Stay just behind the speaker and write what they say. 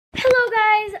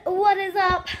what is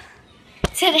up?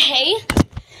 Today,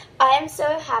 I am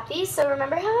so happy. So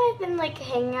remember how I've been like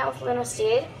hanging out with Luna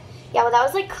Steed? Yeah, well that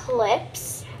was like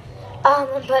clips.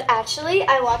 But actually,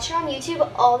 I watch her on YouTube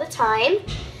all the time,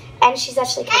 and she's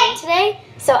actually coming today.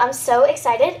 So I'm so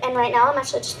excited, and right now I'm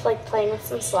actually just like playing with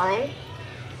some slime.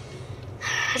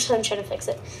 Actually, I'm trying to fix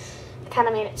it. I kind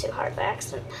of made it too hard by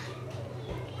accident.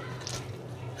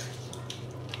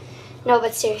 No,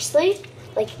 but seriously,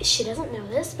 like, she doesn't know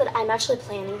this, but I'm actually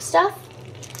planning stuff.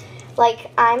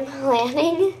 Like, I'm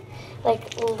planning,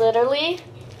 like, literally,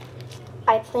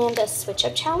 I planned a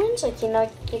switch-up challenge. Like, you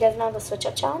guys know the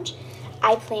switch-up challenge?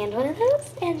 I planned one of those,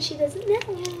 and she doesn't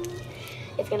know.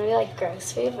 It's gonna be, like,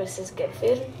 gross food versus good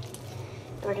food. And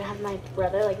we're gonna have my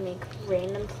brother, like, make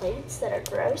random plates that are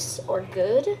gross or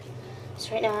good.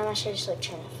 So right now, I'm actually just, like,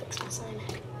 trying to fix my slime.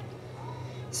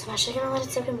 So I'm actually gonna let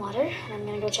it soak in water, and I'm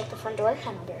gonna go check the front door,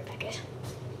 and I'll be right back, guys.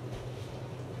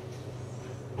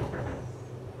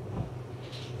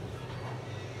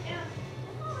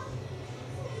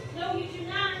 No, you do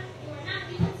not. You are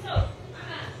not using soap.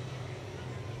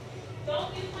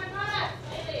 Don't use my product.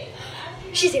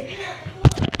 She's here.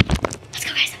 Let's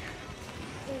go, guys.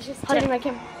 She's holding my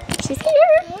camera. She's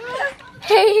here.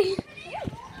 Hey.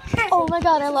 Oh my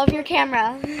god, I love your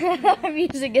camera. I'm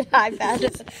using an iPad.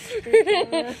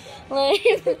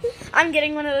 I'm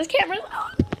getting one of those cameras. Oh,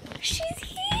 she's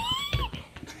here.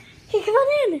 Hey, come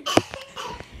on in.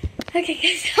 Okay,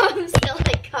 guys, so I'm still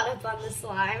like caught up on the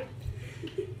slime.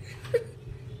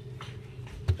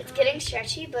 It's getting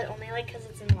stretchy, but only like because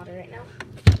it's in water right now.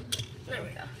 There we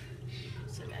go.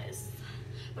 So guys,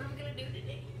 what are we gonna do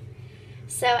today?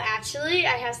 So actually,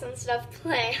 I have some stuff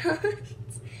planned. Have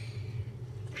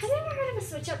you ever heard of a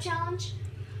switch-up challenge?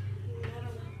 I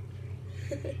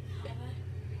don't know.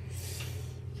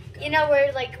 You know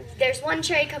where like there's one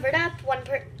tray covered up, one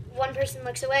person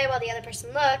looks away while the other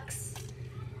person looks.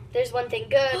 There's one thing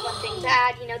good, one thing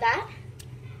bad. You know that?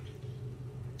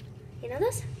 You know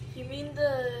this? You mean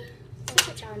the...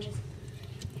 Switch-up challenges.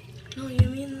 No, you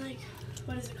mean like...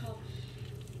 What is it called?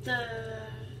 The...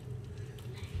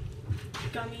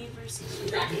 Gummy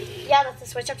versus... Yeah, that's the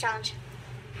switch-up challenge.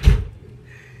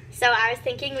 So I was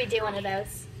thinking we'd do one of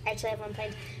those. I actually have one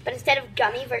planned. But instead of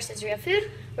gummy versus real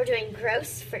food, we're doing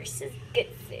gross versus good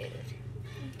food.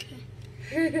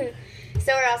 Okay.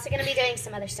 So we're also going to be doing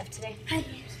some other stuff today. Hi.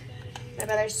 My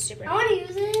brother's super I want to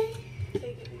use it. Take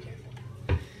it, be careful.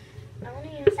 I want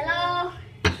to use Hello.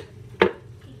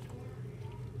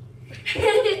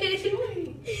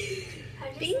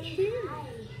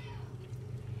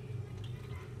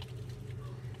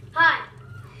 Hi.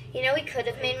 You know, we could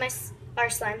have made our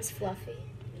slimes fluffy.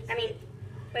 I mean,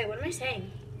 wait, what am I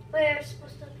saying? We're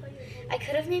supposed to put your hand. I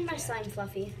could have made my slime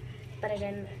fluffy, but I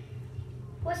didn't.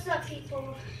 What's up,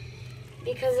 people?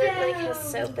 Because it like has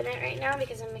soap in it right now,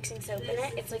 because I'm mixing soap in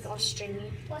it, it's like all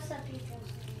stringy. What's up, people?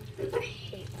 I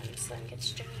hate when slime gets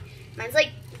stringy. Mine's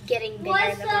like getting bigger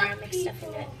What's the more I up, mix stuff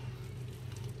in it.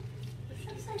 What's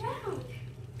upside down?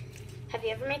 Have you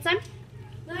ever made slime?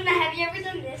 Luna, have you ever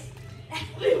done this?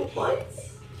 Wait, what?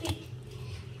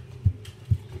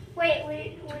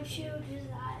 Wait, once you do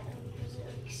that, does it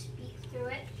like speak through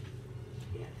it?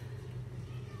 Yeah.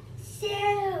 So,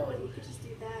 You could just do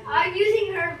that. I'm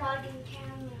using her vlogging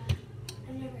camera.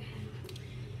 I've never had.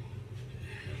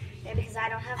 Yeah, because I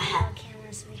don't have a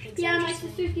camera, so we can. Yeah, my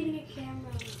sister's getting a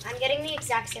camera. I'm getting the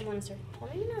exact same one as her. Oh,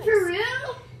 maybe not. For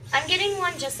real? I'm getting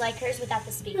one just like hers without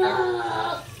the speaker. It's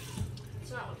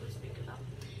not what we're speaking about.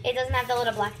 It doesn't have the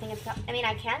little black thing at the top. I mean,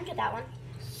 I can get that one.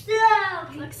 So,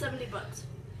 It's like $70.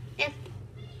 Yeah.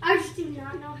 I just do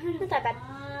not know how to Not that bad.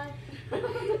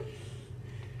 vlog.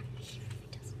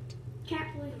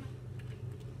 Can't believe it.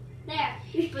 There.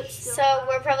 But still. So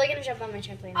we're probably gonna jump on my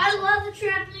trampoline. I love the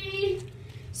trampoline.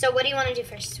 So what do you want to do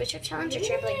first? Switch up challenge or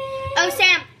trampoline? Oh,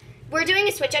 Sam, we're doing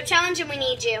a switch up challenge and we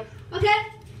need you. Okay.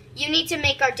 You need to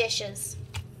make our dishes.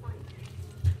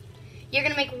 You're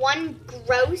gonna make one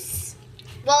gross.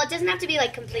 Well, it doesn't have to be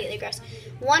like completely gross.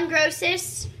 One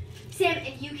grossest. Sam,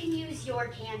 and you can use your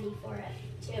candy for it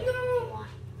too. If you want.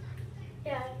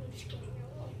 Yeah, I'm just kidding.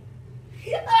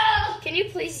 Can you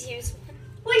please use one?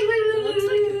 Wait.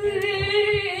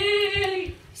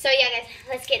 So yeah, guys,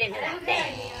 let's get into that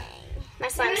thing. My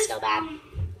slime's still bad.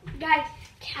 Guys,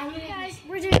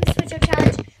 We're doing the switch up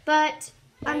challenge, but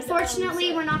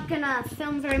unfortunately, we're not gonna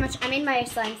film very much. I made my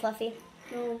slime fluffy.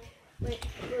 No, wait,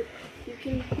 look. You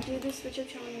can do the switch up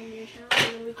challenge on your channel,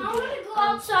 and then we can I do want to it go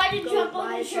outside and go jump on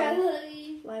the live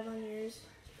trampoline. live on yours.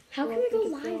 How can Well, we go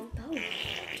I think it's live both?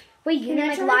 Wait, you Can mean I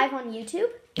like try? live on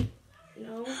YouTube?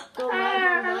 No, go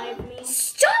live on live me.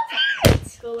 Stop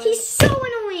it! Go live. He's so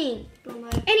annoying. Go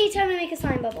live. Anytime I make a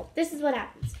slime bubble, this is what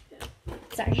happens.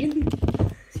 Sorry.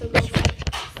 So go live.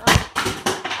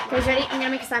 Guys, ready? I'm gonna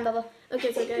make a slime bubble.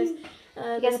 Okay, so guys,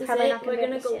 guys this are is probably it. not gonna We're be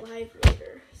gonna able to go see it. live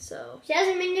later. So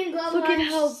Jasmine didn't go Look at live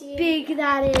how to see it. big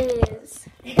that is.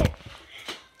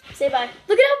 say bye.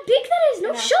 Look at how big that is.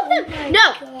 No, No. show them. Oh my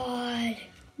No. God.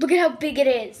 Look at how big it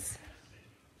is.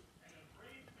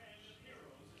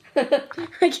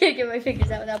 I can't get my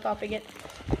fingers out without popping it.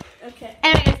 Okay.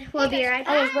 Anyways, we'll be right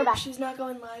back. We're back. She's not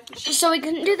going live. But she's So we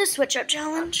couldn't do the switch up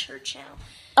challenge. her channel.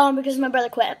 Because my brother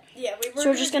quit. Yeah, So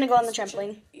we're just gonna go on the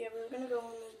trampoline. Yeah, we're gonna go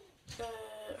on the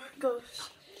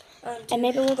ghost. And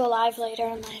maybe we'll go live later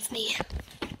on Live Me.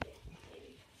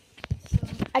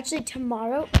 Actually,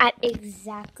 tomorrow at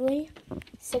exactly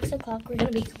 6 o'clock, we're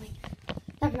gonna be coming.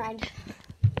 Never mind.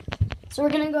 So we're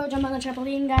gonna go jump on the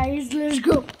trampoline, guys. Let's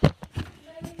go.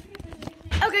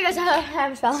 Okay, guys, I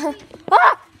have a spell.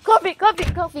 Ah! Cold feet, cold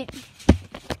feet, cold feet.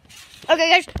 Okay,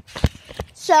 guys.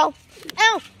 So,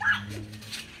 ow!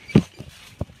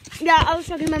 Yeah, I was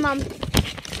talking to my mom. So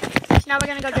now we're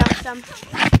gonna go jump some.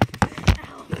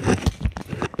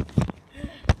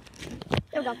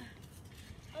 There we go.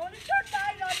 I want to turn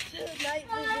mine on to night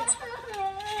vision.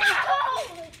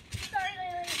 Sorry,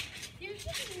 Lily. You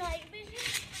should night vision?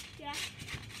 Yeah.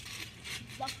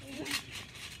 Luckily.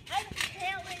 I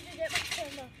can't wait to get my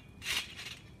camera.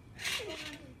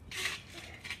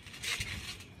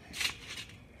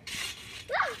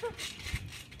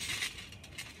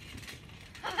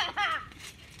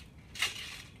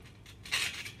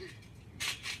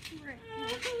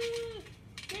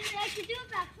 Maybe I could do a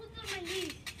backflip on my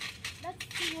knees. That's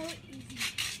so easy.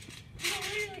 You can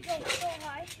literally go so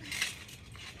high.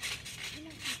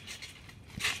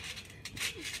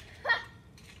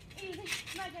 Easy.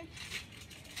 My turn.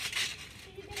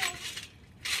 Easy now.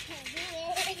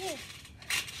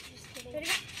 Just kidding. Ready?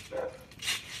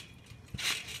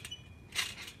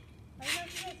 I don't know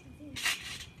if you guys can see.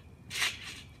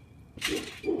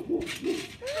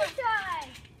 Good try.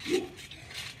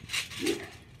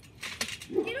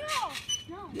 Get off!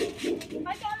 No.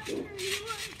 I thought it was for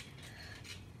yours.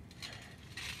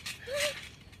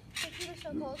 My feet are so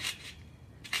cold.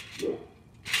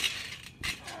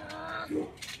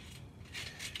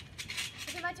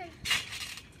 Okay, my turn.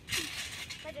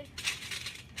 My turn.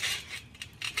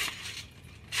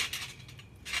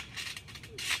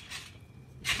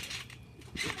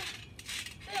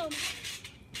 Boom.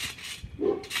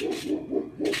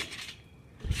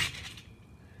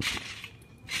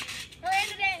 I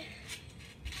landed it.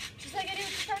 Just like I did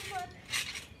with the front flip.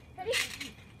 Ready?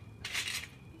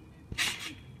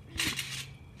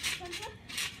 Front flip.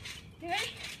 You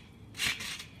ready?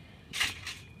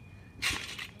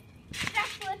 Back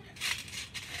flip.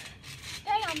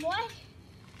 Hang on, boy.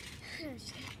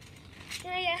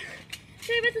 Yeah.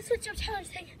 Sorry about the switch up challenge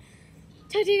thing.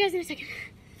 Talk to you guys in a second.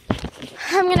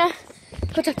 I'm gonna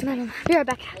go talk to my mom. Be right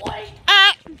back.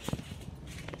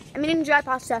 I'm eating dry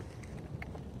pasta.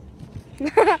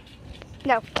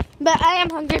 No, but I am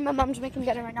hungry. My mom's making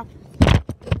dinner right now.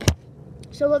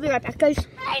 So we'll be right back, guys.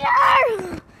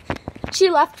 She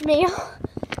left me.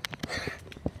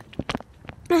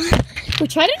 We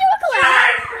tried to do a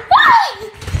collab.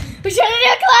 We tried to do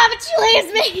a collab, but she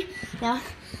leaves me. No,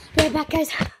 be right back,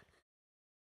 guys.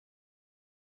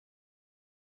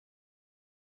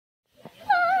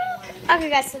 Okay,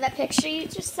 guys, so that picture you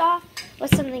just saw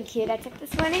was something cute I took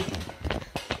this morning.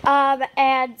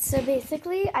 And so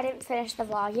basically, I didn't finish the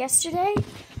vlog yesterday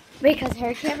because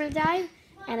her camera died.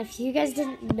 And if you guys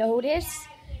didn't notice,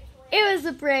 it was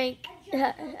a prank.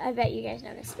 I bet you guys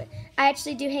noticed, but I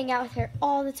actually do hang out with her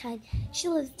all the time. She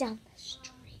lives down the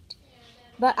street.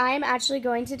 But I am actually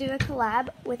going to do a collab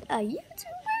with a YouTuber,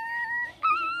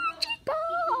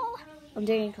 Chickball. I'm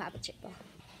doing a collab with Chickball.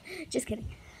 Just kidding.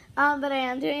 But I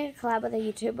am doing a collab with a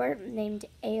YouTuber named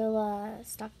Ayla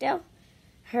Stockdale.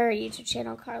 Her YouTube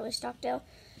channel, Carla Stockdale.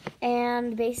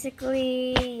 And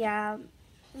basically, yeah,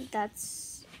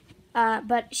 that's,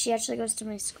 but she actually goes to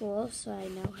my school, so I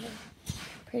know her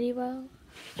pretty well.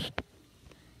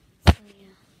 So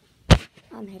yeah,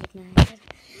 I'm headed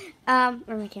now.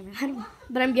 Or my camera, I don't know.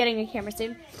 But I'm getting a camera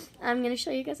soon. I'm going to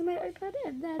show you guys my iPad,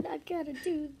 and then I'm going to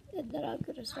do, and then I'm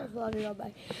going to start vlogging on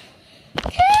my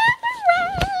camera.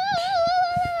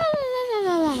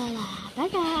 Bye,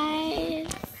 guys.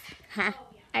 Huh.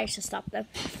 I should stop though.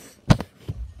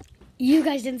 You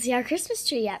guys didn't see our Christmas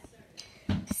tree yet.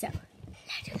 So,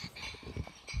 let's do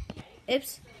that.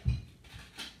 Oops.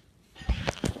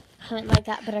 I went like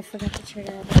that, but I forgot to turn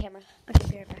it on the camera. Okay,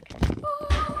 be right back.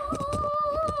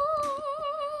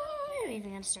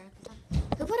 Anything on to start with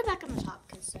that? Who put it back on the top?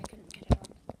 Because I couldn't get it on.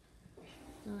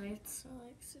 it's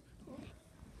like super cool.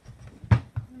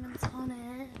 Ornaments on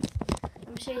it. I'm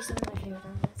gonna show you some of my favorite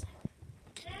ornaments.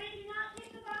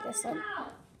 This one.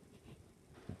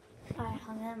 I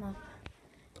hung them up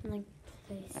in like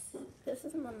place. This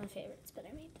isn't one of my favorites, but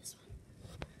I made this one.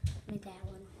 I made that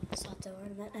one. Sato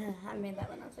ornament. I made that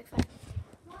one. I was like 5.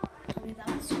 I made that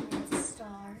one. So I made a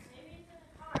star.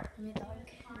 I made that one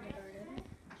kindergarten.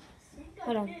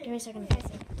 Hold on, give me a second.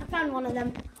 I found one of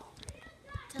them.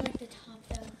 It's on like the top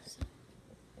though. So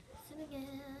listen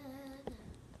again.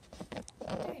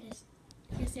 There it is.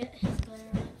 You see it? It's glitter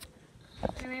on it.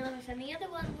 Alright, let me find the other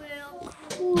one real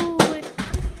quick.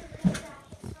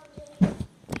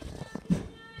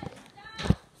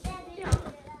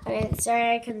 Okay,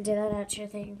 sorry I couldn't do that outro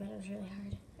thing, but it was really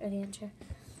hard. Or the intro.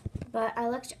 But I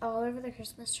looked all over the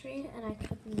Christmas tree and I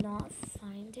could not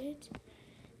find it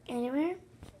anywhere.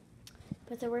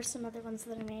 But there were some other ones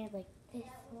that I made, like this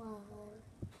one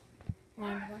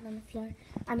and one on the floor.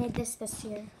 I made this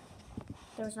year.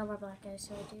 There was no more black guys,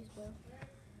 so I used blue.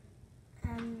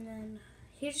 And then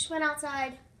he just went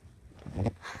outside.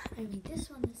 I made this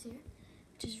one this year,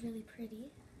 which is really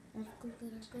pretty.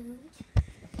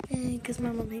 Because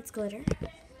my mom hates glitter.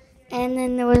 And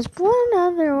then there was one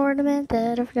other ornament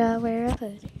that I forgot where I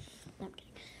put it. No, I'm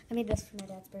kidding. I made this for my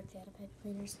dad's birthday out of pipe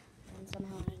cleaners. And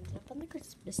somehow it ended up on the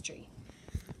Christmas tree.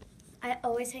 I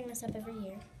always hang this up every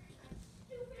year.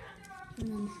 And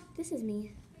then this is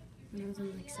me when I was in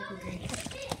like 2nd grade.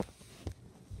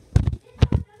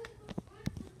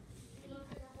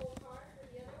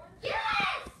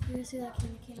 You guys see that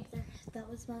candy cane up there? That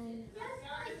was mine.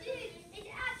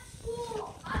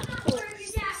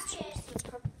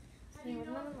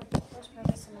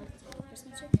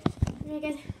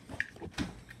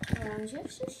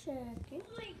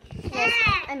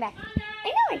 I'm back. I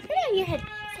know, I put it on your head.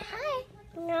 Say hi.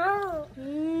 No.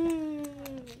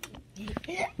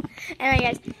 Anyway,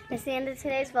 guys, that's the end of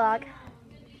today's vlog.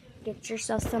 Get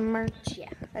yourself some merch. Yeah,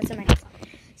 that's a next song.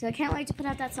 So I can't wait to put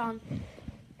out that song.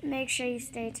 Make sure you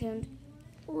stay tuned.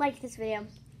 Like this video.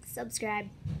 Subscribe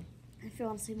if you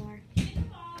want to see more.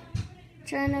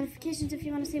 Turn on notifications if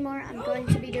you want to see more. I'm going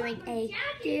to be doing a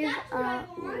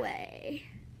giveaway.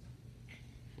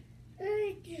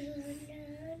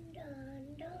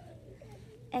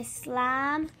 A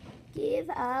slime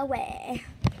giveaway.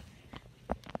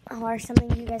 Or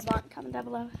something you guys want, comment down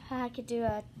below. I could do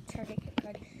a Target gift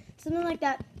card. Something like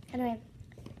that. Anyway,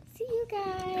 see you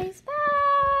guys.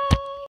 Bye.